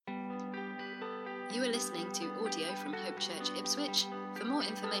You are listening to audio from Hope Church Ipswich. For more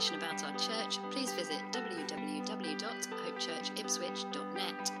information about our church, please visit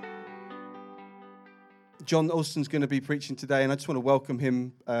www.hopechurchipswich.net. John Alston's going to be preaching today, and I just want to welcome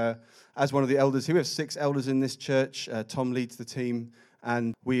him as one of the elders here. We have 6 elders in this church. Tom leads the team,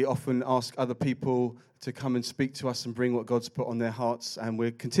 and we often ask other people to come and speak to us and bring what God's put on their hearts. And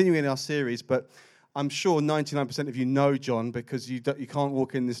we're continuing our series, but I'm sure 99% of you know John, because you can't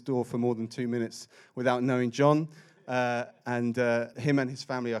walk in this door for more than 2 minutes without knowing John. And him and his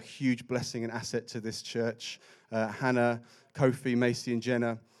family are a huge blessing and asset to this church. Hannah, Kofi, Macy, and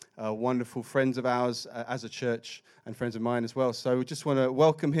Jenna are wonderful friends of ours as a church, and friends of mine as well. So we just want to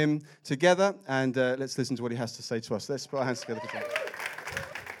welcome him together, and let's listen to what he has to say to us. Let's put our hands together for John.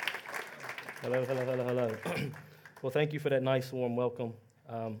 Hello. Well, thank you for that nice, warm welcome.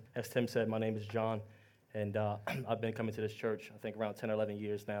 As Tim said, my name is John, and I've been coming to this church, I think, around 10 or 11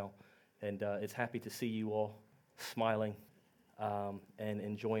 years now, and it's happy to see you all smiling and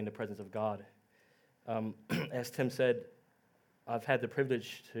enjoying the presence of God. As Tim said, I've had the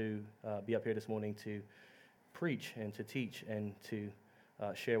privilege to be up here this morning to preach and to teach and to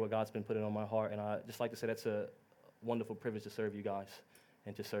share what God's been putting on my heart, and I'd just like to say that's a wonderful privilege to serve you guys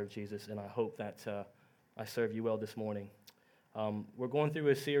and to serve Jesus, and I hope that I serve you well this morning. We're going through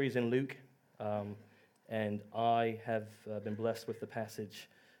a series in Luke, and I have been blessed with the passage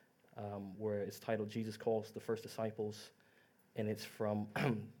where it's titled Jesus Calls the First Disciples, and it's from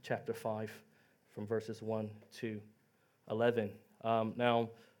chapter 5, from verses 1 to 11. Now,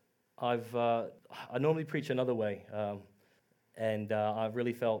 I normally preach another way, and I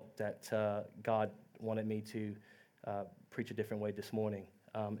really felt that God wanted me to preach a different way this morning.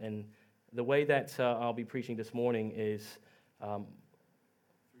 And the way that I'll be preaching this morning is through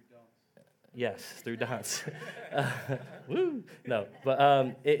dance. Yes, through dance. Woo! No, but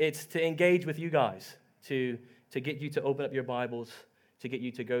it's to engage with you guys, to get you to open up your Bibles, to get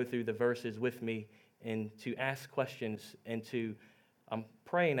you to go through the verses with me, and to ask questions, and I'm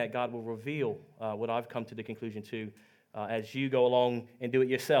praying that God will reveal what I've come to the conclusion to as you go along and do it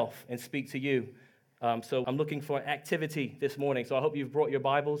yourself and speak to you. So I'm looking for activity this morning, so I hope you've brought your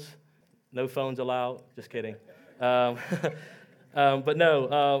Bibles. No phones allowed, just kidding. But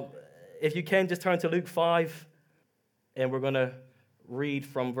no, if you can, just turn to Luke 5, and we're going to read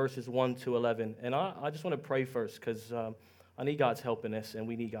from verses 1 to 11. And I just want to pray first, because I need God's help in this, and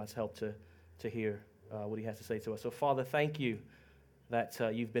we need God's help to hear what he has to say to us. So, Father, thank you that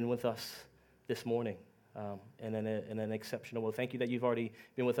you've been with us this morning in an exceptional way. Thank you that you've already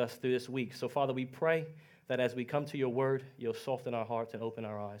been with us through this week. So, Father, we pray that as we come to your word, you'll soften our hearts and open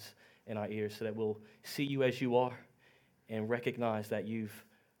our eyes and our ears so that we'll see you as you are and recognize that you've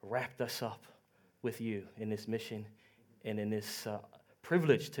wrapped us up with you in this mission and in this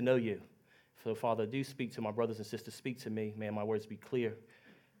privilege to know you. So, Father, do speak to my brothers and sisters. Speak to me. May my words be clear,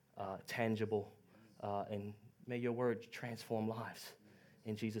 tangible, and may your word transform lives.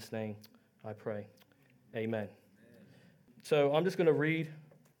 In Jesus' name, I pray. Amen. So I'm just going to read,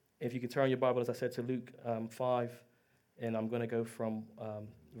 if you can turn your Bible, as I said, to Luke 5, and I'm going to go from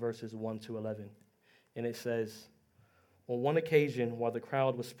verses 1 to 11. And it says, on one occasion, while the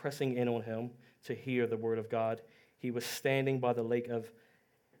crowd was pressing in on him to hear the word of God, he was standing by the lake of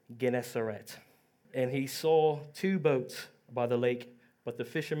Gennesaret. And he saw 2 boats by the lake, but the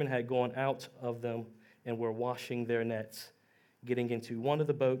fishermen had gone out of them and were washing their nets. Getting into one of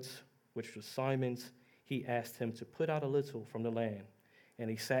the boats, which was Simon's, he asked him to put out a little from the land. And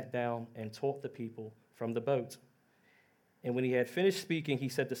he sat down and taught the people from the boat. And when he had finished speaking, he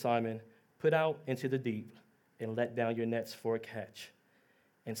said to Simon, put out into the deep and let down your nets for a catch.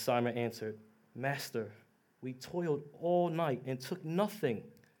 And Simon answered, Master, we toiled all night and took nothing,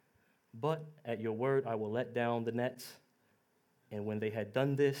 but at your word I will let down the nets. And when they had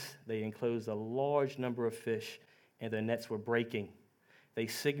done this, they enclosed a large number of fish, and their nets were breaking. They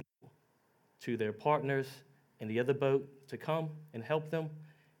signaled to their partners in the other boat to come and help them,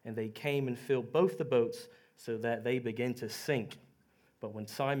 and they came and filled both the boats so that they began to sink. But when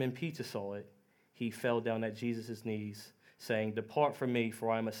Simon Peter saw it, he fell down at Jesus' knees, saying, Depart from me,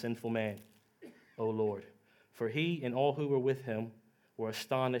 for I am a sinful man, O Lord. For he and all who were with him were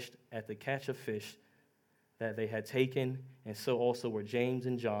astonished at the catch of fish that they had taken, and so also were James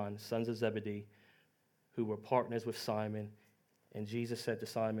and John, sons of Zebedee, who were partners with Simon. And Jesus said to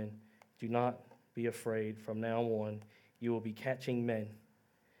Simon, do not be afraid. From now on, you will be catching men.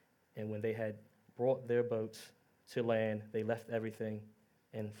 And when they had brought their boats to land, they left everything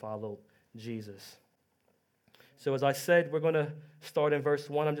and followed Jesus. So as I said, we're going to start in verse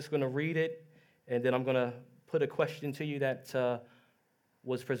 1. I'm just going to read it, and then I'm going to put a question to you that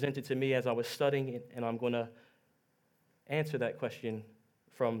was presented to me as I was studying, and I'm going to answer that question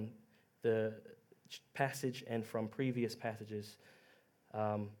from the passage and from previous passages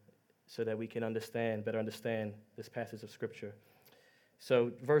so that we can better understand this passage of Scripture.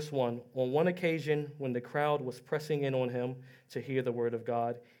 So, verse 1, on one occasion when the crowd was pressing in on him to hear the word of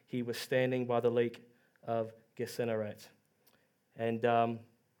God, he was standing by the lake of Gennesaret. And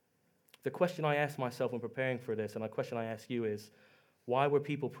the question I asked myself when preparing for this, and a question I ask you is, why were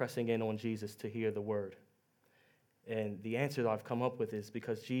people pressing in on Jesus to hear the word? And the answer that I've come up with is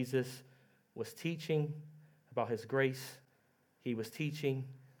because Jesus was teaching about his grace. He was teaching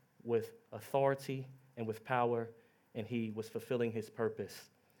with authority and with power, and he was fulfilling his purpose.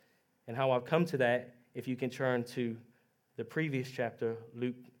 And how I've come to that, if you can turn to the previous chapter,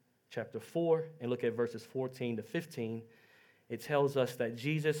 Luke chapter 4, and look at verses 14 to 15, it tells us that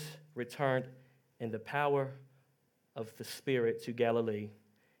Jesus returned in the power of the Spirit to Galilee,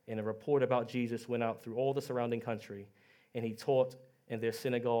 and a report about Jesus went out through all the surrounding country, and he taught in their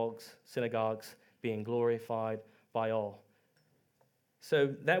synagogues, being glorified by all.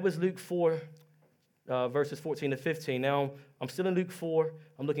 So that was Luke 4, verses 14 to 15. Now, I'm still in Luke 4.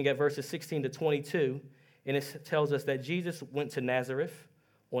 I'm looking at verses 16 to 22, and it tells us that Jesus went to Nazareth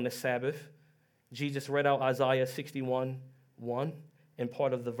on the Sabbath. Jesus read out Isaiah 61:1 and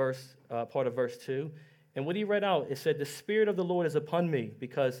part of verse 2. And what he read out, it said, "The Spirit of the Lord is upon me,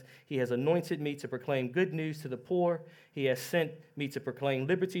 because he has anointed me to proclaim good news to the poor. He has sent me to proclaim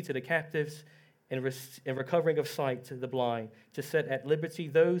liberty to the captives and recovering of sight to the blind, to set at liberty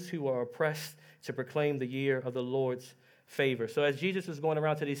those who are oppressed, to proclaim the year of the Lord's favor." So as Jesus was going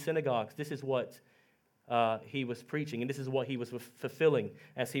around to these synagogues, this is what he was preaching, and this is what he was fulfilling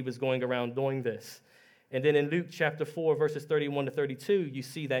as he was going around doing this. And then in Luke chapter 4, verses 31 to 32, you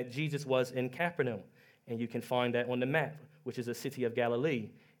see that Jesus was in Capernaum. And you can find that on the map, which is a city of Galilee.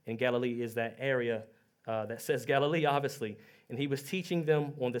 And Galilee is that area that says Galilee, obviously. And he was teaching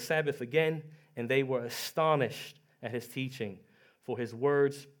them on the Sabbath again, and they were astonished at his teaching, for his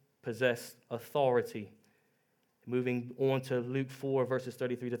words possessed authority. Moving on to Luke 4, verses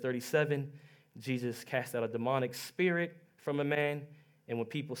 33 to 37, Jesus cast out a demonic spirit from a man. And when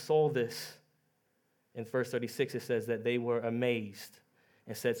people saw this, in verse 36, it says that they were amazed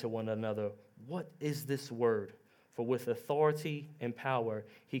and said to one another, "What is this word? For with authority and power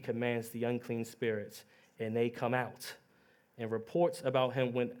he commands the unclean spirits, and they come out." And reports about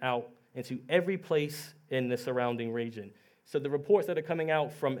him went out into every place in the surrounding region. So the reports that are coming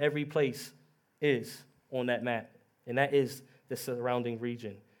out from every place is on that map, and that is the surrounding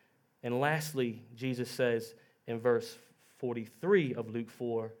region. And lastly, Jesus says in verse 43 of Luke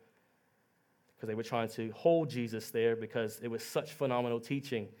 4, because they were trying to hold Jesus there because it was such phenomenal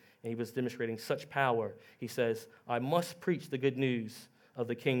teaching and he was demonstrating such power. He says, "I must preach the good news of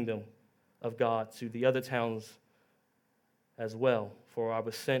the kingdom of God to the other towns as well, for I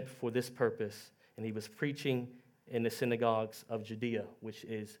was sent for this purpose." And he was preaching in the synagogues of Judea, which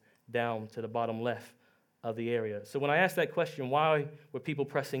is down to the bottom left of the area. So when I asked that question, why were people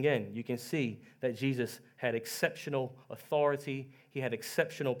pressing in? You can see that Jesus had exceptional authority. He had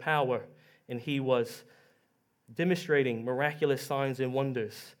exceptional power. And he was demonstrating miraculous signs and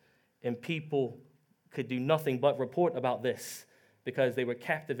wonders. And people could do nothing but report about this because they were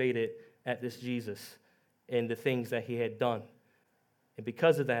captivated at this Jesus and the things that he had done. And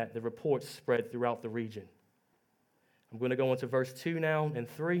because of that, the reports spread throughout the region. I'm going to go into verse 2 now and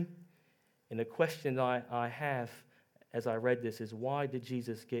 3. And the question I have as I read this is, why did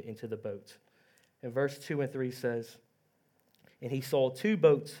Jesus get into the boat? And verse 2 and 3 says, "And he saw 2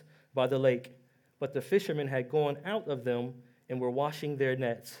 boats by the lake, but the fishermen had gone out of them and were washing their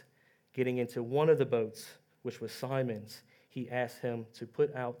nets. Getting into one of the boats, which was Simon's, he asked him to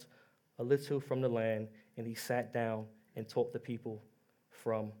put out a little from the land, and he sat down and taught the people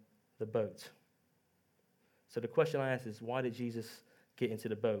from the boat." So the question I ask is, why did Jesus get into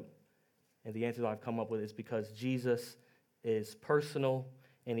the boat? And the answer that I've come up with is because Jesus is personal,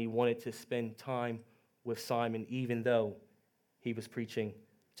 and he wanted to spend time with Simon, even though he was preaching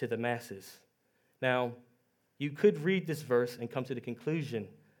to the masses. Now, you could read this verse and come to the conclusion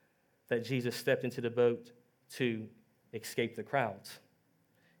that Jesus stepped into the boat to escape the crowds,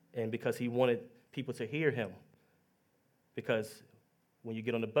 and because he wanted people to hear him. Because when you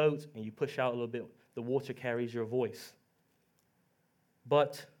get on the boat and you push out a little bit, the water carries your voice.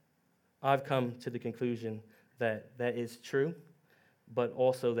 But I've come to the conclusion that that is true, but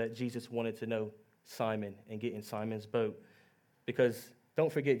also that Jesus wanted to know Simon and get in Simon's boat. Because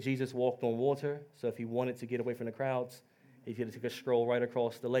don't forget, Jesus walked on water, so if he wanted to get away from the crowds, he could take a stroll right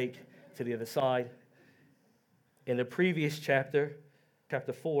across the lake to the other side. In the previous chapter,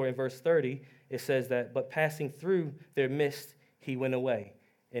 chapter 4 and verse 30, it says that, but passing through their midst, he went away.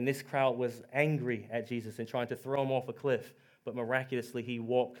 And this crowd was angry at Jesus and trying to throw him off a cliff. But miraculously, he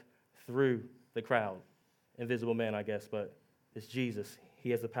walked through the crowd. Invisible man, I guess, but it's Jesus. He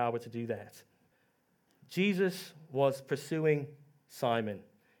has the power to do that. Jesus was pursuing Simon.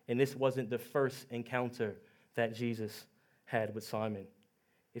 And this wasn't the first encounter that Jesus had with Simon.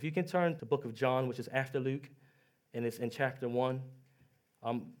 If you can turn to the book of John, which is after Luke, and it's in chapter 1.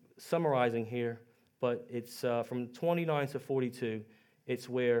 I'm summarizing here, but it's from 29 to 42. It's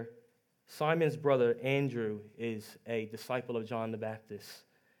where Simon's brother, Andrew, is a disciple of John the Baptist.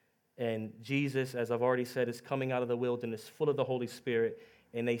 And Jesus, as I've already said, is coming out of the wilderness full of the Holy Spirit,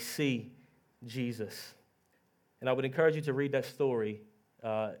 and they see Jesus. And I would encourage you to read that story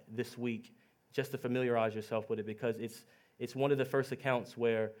this week just to familiarize yourself with it, because it's one of the first accounts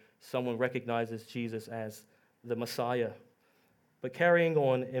where someone recognizes Jesus as the Messiah. But carrying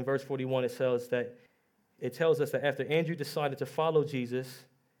on in verse 41, it tells us that after Andrew decided to follow Jesus,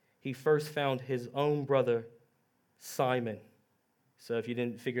 he first found his own brother, Simon. So if you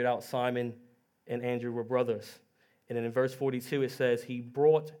didn't figure it out, Simon and Andrew were brothers. And then in verse 42, it says, he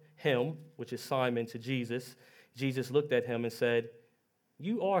brought him, which is Simon, to Jesus. Jesus looked at him and said,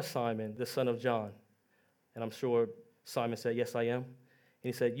 you are Simon, the son of John. And I'm sure Simon said, yes, I am. And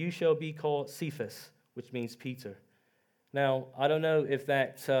he said, you shall be called Cephas, which means Peter. Now, I don't know if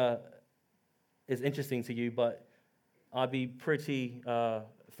that is interesting to you, but I'd be pretty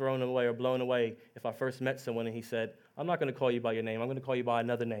thrown away or blown away if I first met someone and he said, I'm not going to call you by your name, I'm going to call you by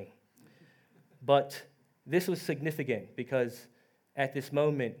another name. But this was significant because at this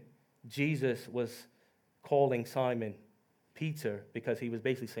moment, Jesus was calling Simon Peter because he was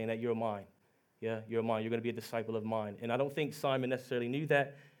basically saying that you're mine. Yeah, you're mine. You're going to be a disciple of mine. And I don't think Simon necessarily knew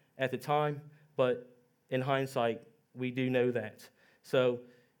that at the time, but in hindsight, we do know that. So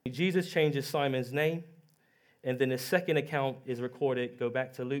Jesus changes Simon's name, and then the second account is recorded. Go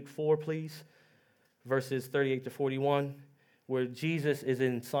back to Luke 4, please, verses 38 to 41, where Jesus is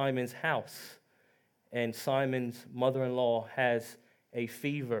in Simon's house, and Simon's mother-in-law has a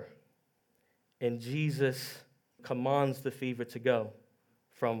fever, and Jesus commands the fever to go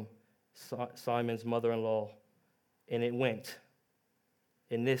from Simon's mother-in-law, and it went.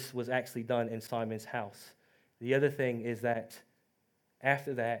 And this was actually done in Simon's house. The other thing is that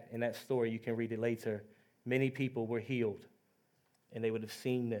after that, in that story, you can read it later, many people were healed, and they would have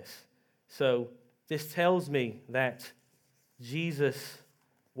seen this. So this tells me that Jesus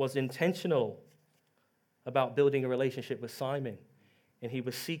was intentional about building a relationship with Simon, and he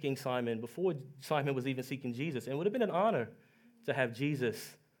was seeking Simon before Simon was even seeking Jesus. And it would have been an honor to have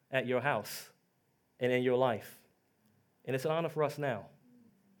Jesus at your house and in your life. And it's an honor for us now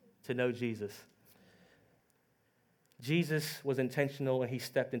to know Jesus. Jesus was intentional, and he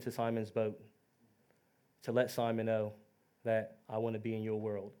stepped into Simon's boat to let Simon know that I want to be in your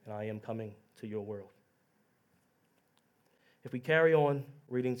world, and I am coming to your world. If we carry on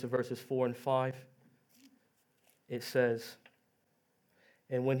reading to verses 4 and 5, it says,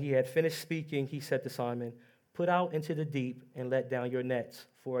 and when he had finished speaking, he said to Simon, put out into the deep and let down your nets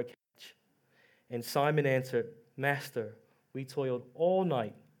for a catch. And Simon answered, Master, we toiled all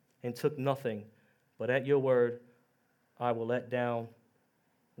night and took nothing, but at your word I will let down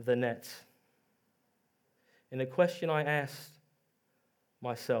the nets. And the question I asked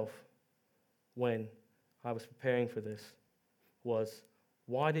myself when I was preparing for this was,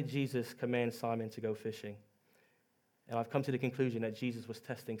 why did Jesus command Simon to go fishing? And I've come to the conclusion that Jesus was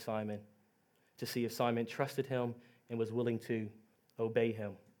testing Simon to see if Simon trusted him and was willing to obey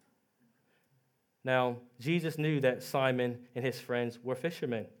him. Now, Jesus knew that Simon and his friends were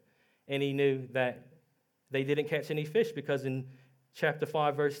fishermen, and he knew that they didn't catch any fish because in chapter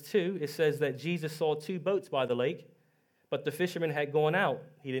 5, verse 2, it says that Jesus saw 2 boats by the lake, but the fishermen had gone out.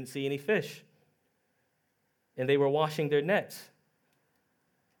 He didn't see any fish, and they were washing their nets.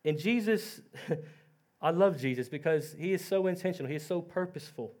 And Jesus, I love Jesus because he is so intentional. He is so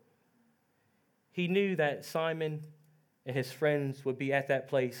purposeful. He knew that Simon and his friends would be at that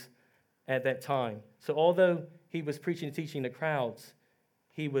place at that time. So although he was preaching and teaching the crowds,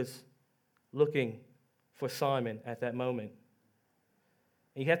 he was looking for Simon at that moment.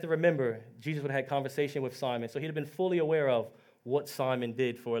 And you have to remember, Jesus would have had conversation with Simon, so he'd have been fully aware of what Simon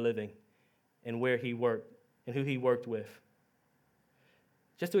did for a living and where he worked and who he worked with.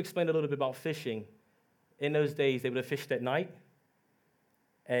 Just to explain a little bit about fishing, in those days they would have fished at night,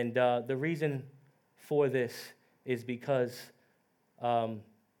 and the reason for this is because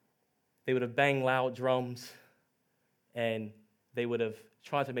they would have banged loud drums, and they would have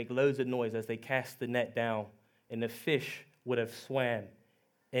tried to make loads of noise as they cast the net down, and the fish would have swam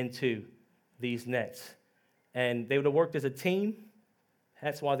into these nets. And they would have worked as a team.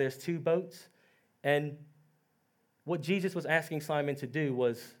 That's why there's 2 boats. And what Jesus was asking Simon to do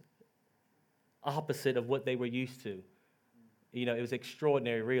was opposite of what they were used to. You know, it was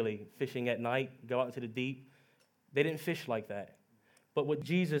extraordinary, really, fishing at night, go out into the deep. They didn't fish like that. But what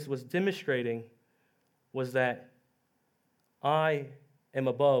Jesus was demonstrating was that I am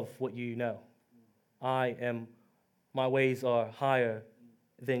above what you know. My ways are higher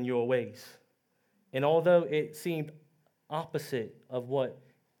than your ways. And although it seemed opposite of what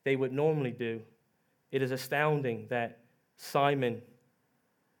they would normally do, it is astounding that Simon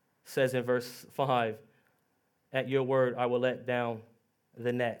says in verse 5, "At your word I will let down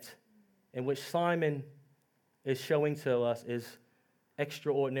the net." And which Simon is showing to us is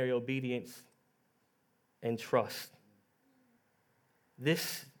extraordinary obedience and trust.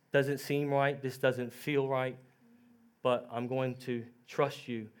 This doesn't seem right, this doesn't feel right, but I'm going to trust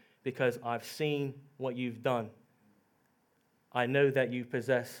you because I've seen what you've done. I know that you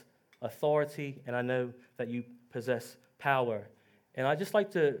possess authority, and I know that you possess power. And I just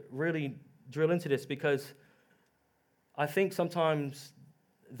like to really drill into this because I think sometimes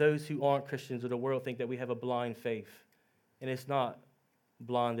those who aren't Christians or the world think that we have a blind faith, and it's not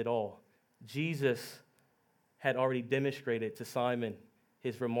blind at all. Jesus had already demonstrated to Simon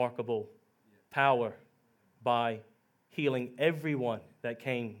his remarkable power by healing everyone that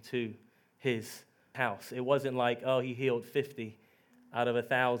came to his house. It wasn't like, oh, he healed 50 out of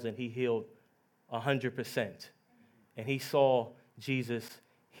 1,000. He healed 100%. And he saw Jesus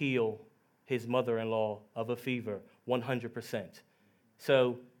heal his mother-in-law of a fever 100%.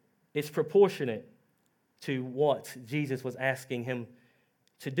 So it's proportionate to what Jesus was asking him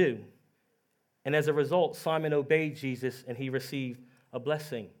to do. And as a result, Simon obeyed Jesus and he received a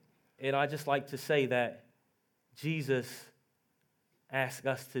blessing. And I just like to say that Jesus asks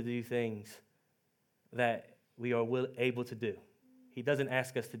us to do things that we are able to do. He doesn't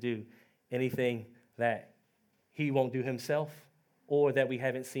ask us to do anything that he won't do himself or that we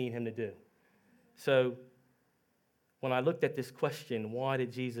haven't seen him to do. So when I looked at this question, why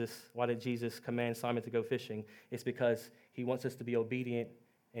did Jesus command Simon to go fishing? It's because he wants us to be obedient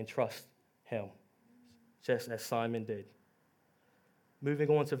and trust him, just as Simon did. Moving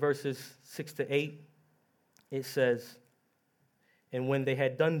on to verses 6 to 8, it says, "And when they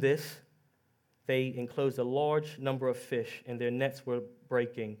had done this, they enclosed a large number of fish, and their nets were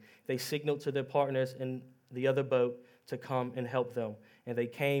breaking. They signaled to their partners in the other boat to come and help them. And they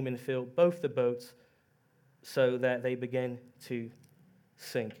came and filled both the boats so that they began to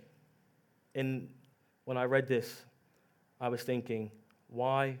sink." And when I read this, I was thinking,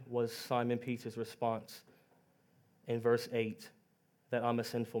 why was Simon Peter's response in verse 8 that I'm a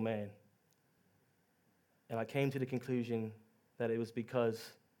sinful man? And I came to the conclusion that it was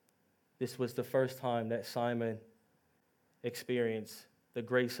because this was the first time that Simon experienced the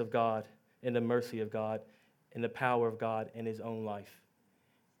grace of God and the mercy of God and the power of God in his own life.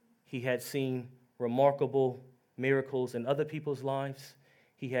 He had seen remarkable miracles in other people's lives.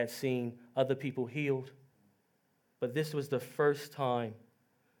 He had seen other people healed. But this was the first time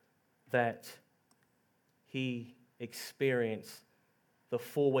that he experienced the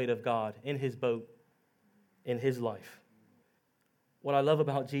full weight of God in his boat, in his life. What I love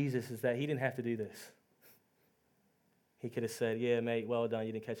about Jesus is that he didn't have to do this. He could have said, "Yeah, mate, well done.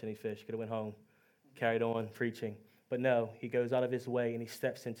 You didn't catch any fish." Could have went home, carried on preaching. But no, he goes out of his way and he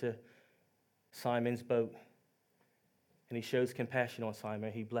steps into Simon's boat. And he shows compassion on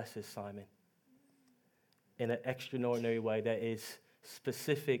Simon. He blesses Simon in an extraordinary way that is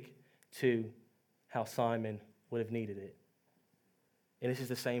specific to how Simon would have needed it. And this is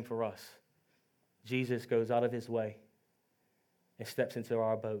the same for us. Jesus goes out of his way and steps into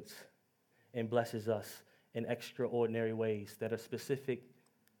our boats and blesses us in extraordinary ways that are specific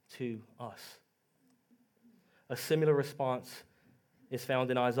to us. A similar response is found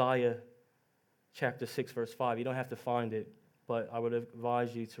in Isaiah chapter 6, verse 5. You don't have to find it, but I would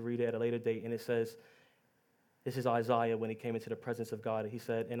advise you to read it at a later date. And it says, this is Isaiah when he came into the presence of God. He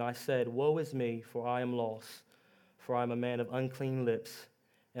said, "And I said, woe is me, for I am lost, for I am a man of unclean lips,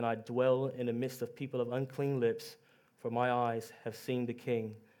 and I dwell in the midst of people of unclean lips, for my eyes have seen the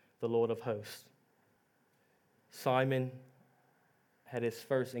King, the Lord of hosts." Simon had his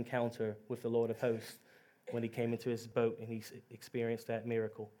first encounter with the Lord of hosts when he came into his boat and he experienced that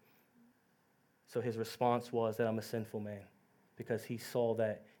miracle. So his response was that I'm a sinful man, because he saw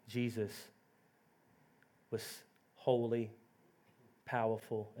that Jesus was holy,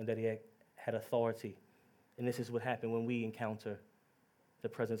 powerful, and that he had authority. And this is what happened when we encounter the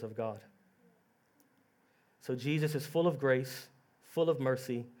presence of God. So Jesus is full of grace, full of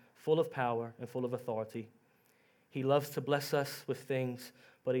mercy, full of power, and full of authority. He loves to bless us with things,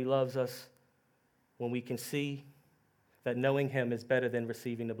 but he loves us when we can see that knowing him is better than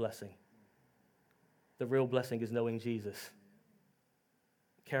receiving the blessing. The real blessing is knowing Jesus.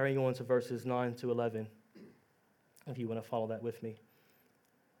 Carrying on to verses 9 to 11, if you want to follow that with me.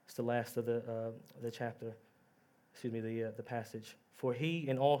 It's the last of the chapter, the passage. For he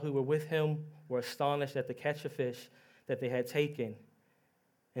and all who were with him were astonished at the catch of fish that they had taken.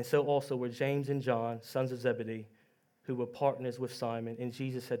 And so also were James and John, sons of Zebedee, who were partners with Simon. And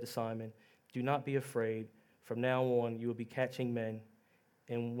Jesus said to Simon, do not be afraid. From now on you will be catching men.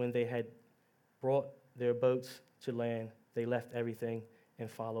 And when they had brought their boats to land, they left everything and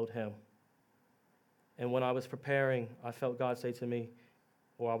followed him. And when I was preparing, I felt God say to me,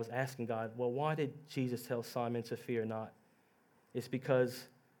 or I was asking God, well, why did Jesus tell Simon to fear not? It's because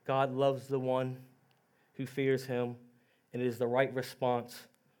God loves the one who fears him, and it is the right response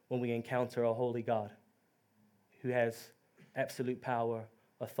when we encounter a holy God who has absolute power,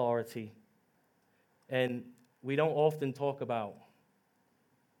 authority. And we don't often talk about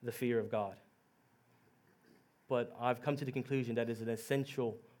the fear of God. But I've come to the conclusion that it's an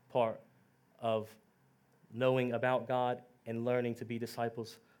essential part of knowing about God and learning to be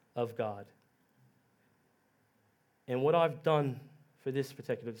disciples of God. And what I've done for this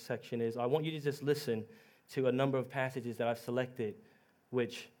particular section is I want you to just listen to a number of passages that I've selected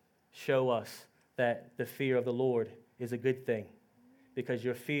which show us that the fear of the Lord is a good thing, because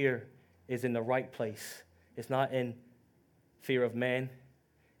your fear is in the right place. It's not in fear of man.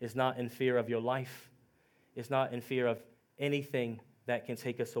 It's not in fear of your life. It's not in fear of anything that can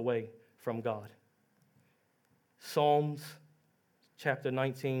take us away from God. Psalms chapter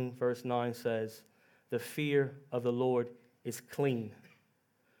 19, verse 9 says, the fear of the Lord is clean.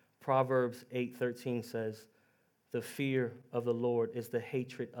 Proverbs 8:13 says, the fear of the Lord is the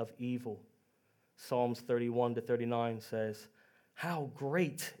hatred of evil. Psalms 31-39 says, how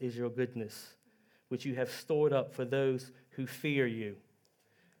great is your goodness, which you have stored up for those who fear you.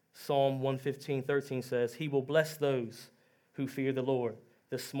 Psalm 115:13 says, he will bless those who fear the Lord,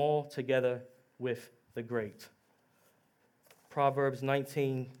 the small together with the great. Proverbs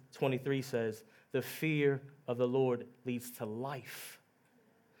 19:23 says, the fear of the Lord leads to life,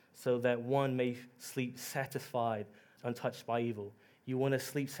 so that one may sleep satisfied, untouched by evil. You want to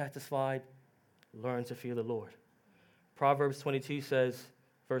sleep satisfied? Learn to fear the Lord. Proverbs 22 says,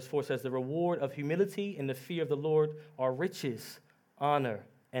 verse 4 says, the reward of humility and the fear of the Lord are riches, honor,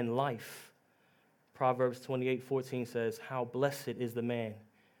 and life. Proverbs 28:14 says, how blessed is the man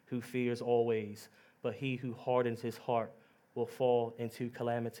who fears always, but he who hardens his heart will fall into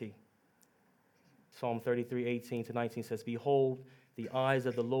calamity. Psalm 33:18-19 says, behold, the eyes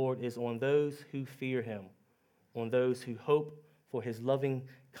of the Lord is on those who fear him, on those who hope for his loving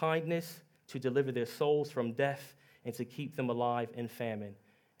kindness, to deliver their souls from death and to keep them alive in famine.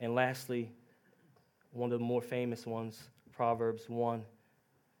 And lastly, one of the more famous ones, Proverbs 1,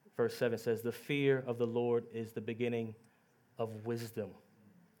 verse 7 says, the fear of the Lord is the beginning of wisdom.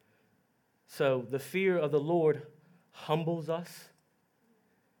 So the fear of the Lord humbles us,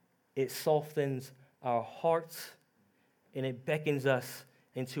 it softens our hearts, and it beckons us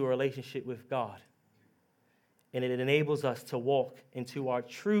into a relationship with God. And it enables us to walk into our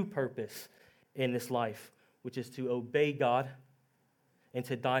true purpose in this life, which is to obey God and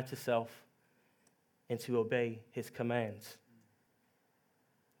to die to self and to obey his commands.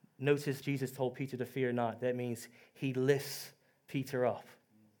 Notice Jesus told Peter to fear not. That means he lifts Peter up.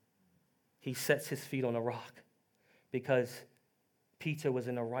 He sets his feet on a rock because Peter was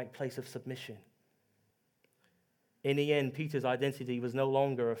in the right place of submission. In the end, Peter's identity was no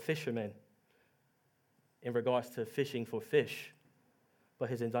longer a fisherman in regards to fishing for fish, but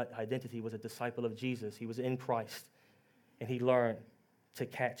his identity was a disciple of Jesus. He was in Christ, and he learned to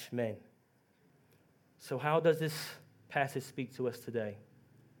catch men. So how does this passage speak to us today?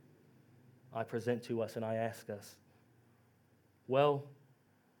 I present to us and I ask us. Well,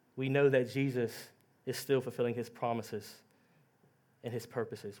 we know that Jesus is still fulfilling his promises and his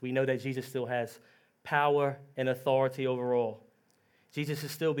purposes. We know that Jesus still has power and authority over all. Jesus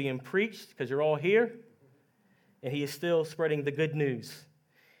is still being preached because you're all here, and he is still spreading the good news.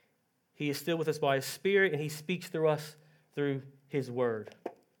 He is still with us by his Spirit, and he speaks through us through his word.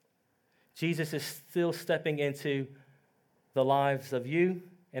 Jesus is still stepping into the lives of you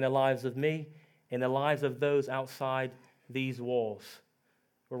and the lives of me and the lives of those outside these walls.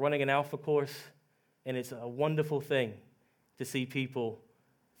 We're running an Alpha course, and it's a wonderful thing to see people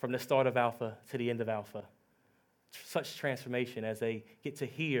from the start of Alpha to the end of Alpha. Such transformation as they get to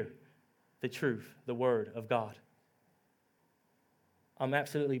hear the truth, the word of God. I'm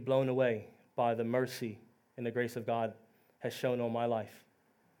absolutely blown away by the mercy and the grace of God has shown on my life.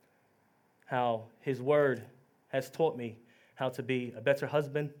 How his word has taught me how to be a better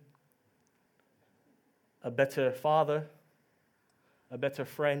husband, a better father, a better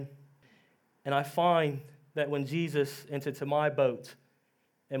friend. And I find that when Jesus entered to my boat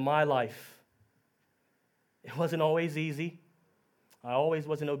in my life, it wasn't always easy. I always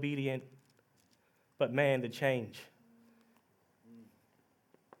wasn't obedient. But man, the change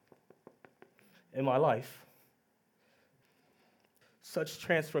in my life, such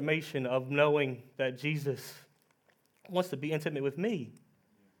transformation of knowing that Jesus wants to be intimate with me.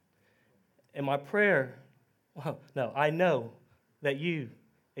 And my prayer, I know that you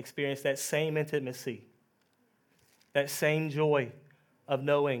experience that same intimacy, that same joy of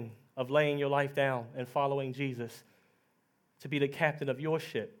knowing, of laying your life down and following Jesus to be the captain of your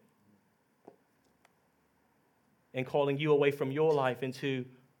ship and calling you away from your life into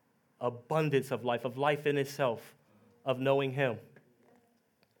abundance of life in itself, of knowing him.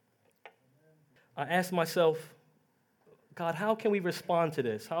 I ask myself, God, how can we respond to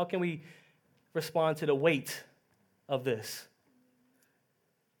this? How can we respond to the weight of this?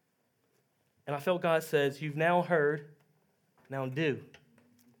 And I felt God says, you've now heard, now do.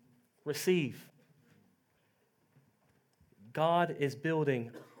 Receive. God is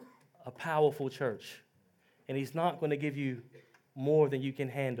building a powerful church, and he's not going to give you more than you can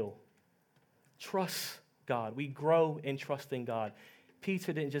handle. Trust God. We grow in trusting God.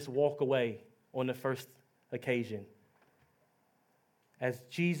 Peter didn't just walk away on the first occasion. As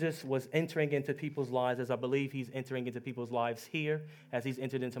Jesus was entering into people's lives, as I believe he's entering into people's lives here, as he's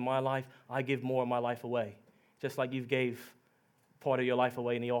entered into my life, I give more of my life away. Just like you gave part of your life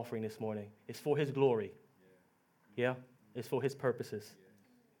away in the offering this morning. It's for his glory. Yeah? It's for his purposes.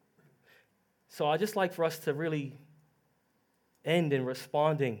 So I just like for us to really end in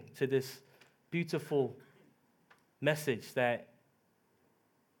responding to this beautiful message that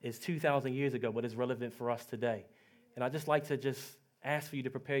is 2,000 years ago, but is relevant for us today. And I just like to just ask for you to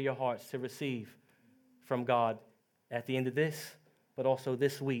prepare your hearts to receive from God at the end of this, but also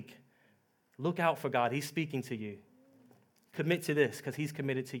this week. Look out for God. He's speaking to you. Commit to this because he's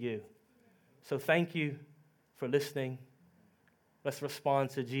committed to you. So thank you for listening. Let's respond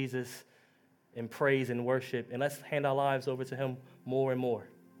to Jesus in praise and worship, and let's hand our lives over to him more and more.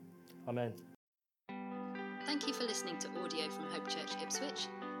 Amen. Thank you for listening to audio from Hope Church Ipswich.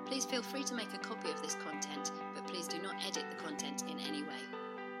 Please feel free to make a copy of this content, but please do not edit the content in any way.